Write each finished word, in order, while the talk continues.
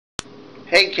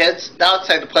Hey kids, now it's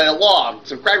time to play along.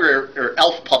 So grab your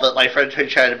elf puppet my friend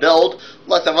is trying to build.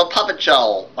 Let's have a puppet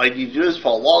show. All you need to do is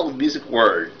follow along with music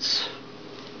words.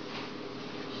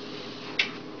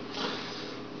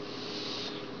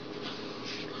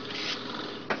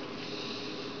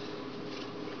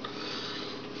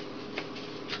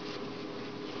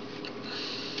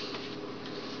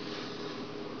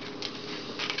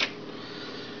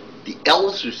 The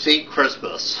Elves who sing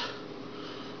Christmas.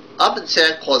 Up in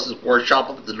Santa Claus's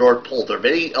workshop up at the North Pole, there are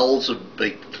many elves who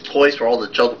make toys for all the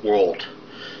children of the world.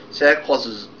 Santa Claus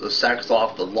is sacked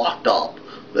off and locked up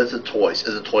with the toys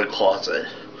in the toy closet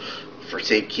for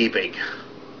safekeeping.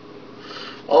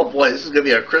 Oh boy, this is going to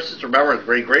be a Christmas remembrance,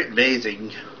 great,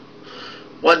 amazing.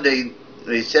 One day,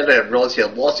 they said I realized he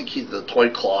had lost the key to the toy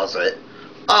closet.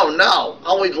 Oh no!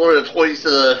 How are we going to the toys to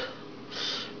the...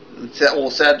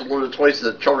 Well, sad to lure the toys to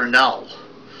the children now.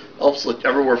 Elves looked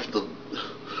everywhere for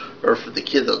the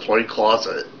kid in the toy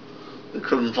closet. They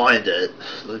couldn't find it.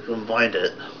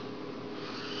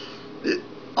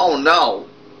 Oh no!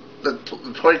 The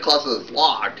toy closet is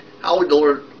locked. How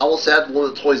will Santa lure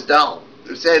the toys down?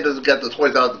 If Santa doesn't get the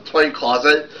toys out of the toy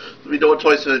closet, there'll be no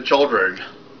toys for the children.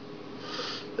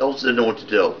 The elves didn't know what to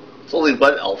do. It's only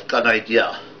one elf got an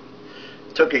idea.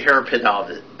 He took a hairpin out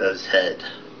of his head.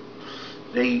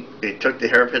 They took the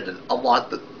hairpin and unlocked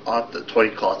the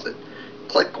toy closet.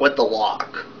 Click went the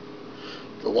lock.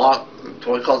 The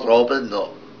toy closet opened,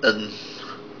 and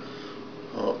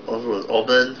it was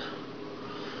open,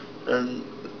 and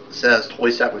it says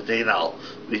toy sack was taken out.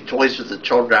 It'll be toys for the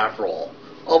children after all.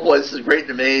 Oh boy, this is great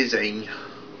and amazing.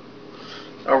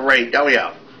 Alright, now we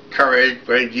have courage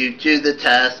brings you to the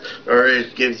test,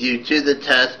 courage gives you to the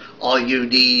test, all you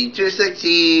need to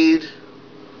succeed.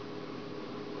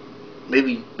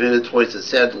 Maybe the toys that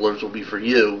Santa delivers will be for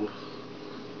you.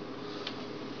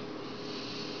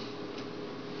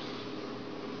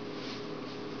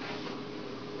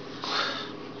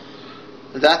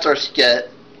 And that's our skit,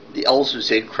 The Elves Who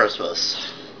Sing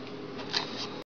Christmas.